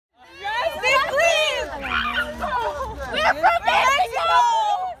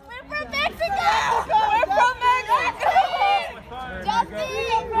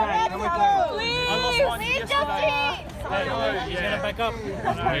up.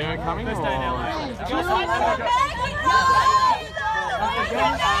 Are you coming? Let's stay in LA.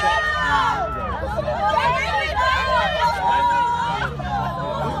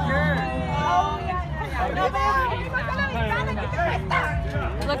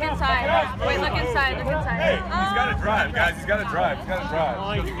 Look inside. Wait, look inside. Look inside. Hey, he's got to drive, guys. He's got to drive. He's got to drive.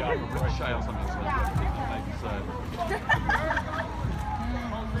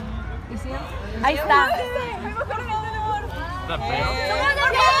 You see him? Ahí está. That big?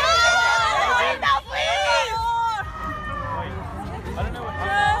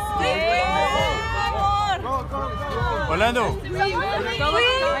 Orlando.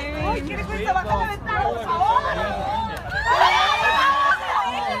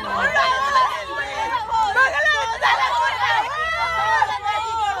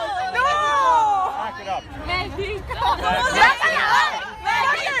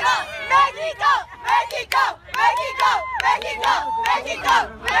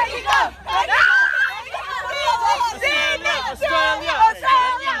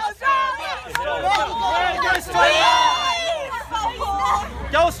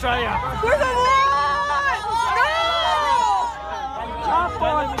 Go Australia! ¡Por favor!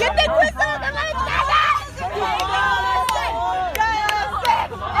 ¡No! ¿Qué te cuesta la ventana?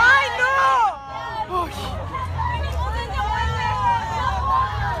 ¡Ay, no!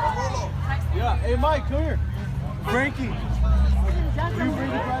 Yeah, hey Mike, come here. Frankie. Will you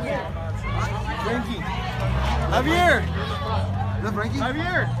bring the present? Frankie. Javier! Is that Frankie?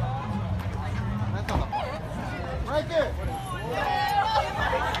 Javier! Right there!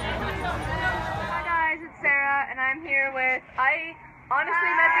 Hi guys, it's Sarah, and I'm here with, I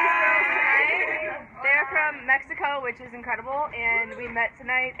honestly met these girls tonight. They're from Mexico, which is incredible, and we met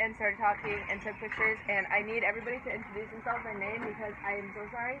tonight and started talking and took pictures, and I need everybody to introduce themselves by name because I am so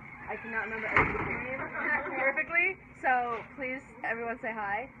sorry. I cannot remember everybody's name perfectly, so please, everyone say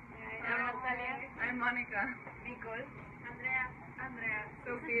hi. I'm Natalia. I'm Monica. Nicole. Andrea.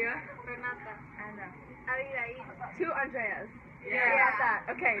 Sofia. Renata. Anna. Abigail. 2 Andreas. Yeah. Got that.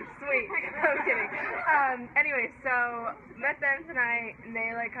 Okay, sweet. I'm kidding. Anyway, so met them tonight, and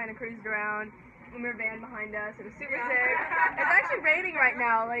they like kind of cruised around. And their van behind us. It was super sick. It's actually raining right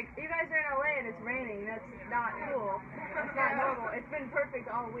now. Like, you guys are in LA and it's raining. That's not cool. That's not normal. It's been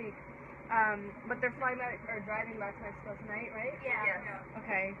perfect all week. But they're flying back or driving back to Mexico tonight, right? Yeah. Yes.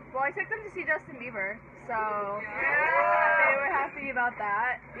 Okay. Well, I took them to see Justin Bieber, so they were happy about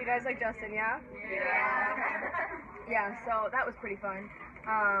that. You guys like Justin, yeah? Yeah. Yeah. So that was pretty fun.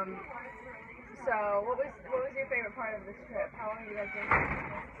 So what was your favorite part of this trip? How long have you guys been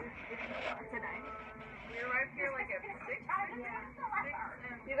here? Tonight. We arrived here like at 6.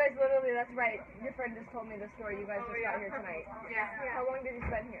 You guys literally, that's right. Your friend just told me the story. You guys just got here tonight. Yeah. How long did you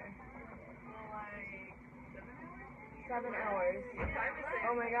spend here? Like 7 hours. 5 or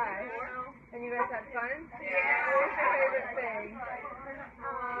 6. Oh my gosh. And you guys had fun? Yeah. What was your favorite thing?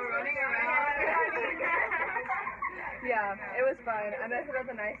 Running around. Yeah, it was fun. I met with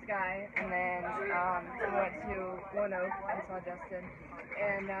a nice guy, and then we went to Roanoke and saw Justin.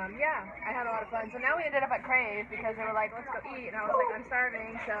 And yeah, I had a lot of fun. So now we ended up at Crave because they were like, let's go eat. And I was like, I'm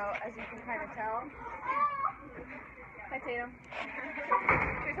starving. So as you can kind of tell. Hi, Tatum.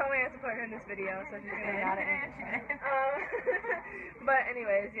 She told me I have to put her in this video, so she's going to be mad at me. But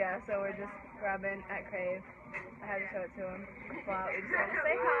anyways, yeah, so we're just grabbing at Crave. I had to show it to him. Well, we just want to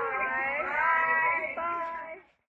say hi.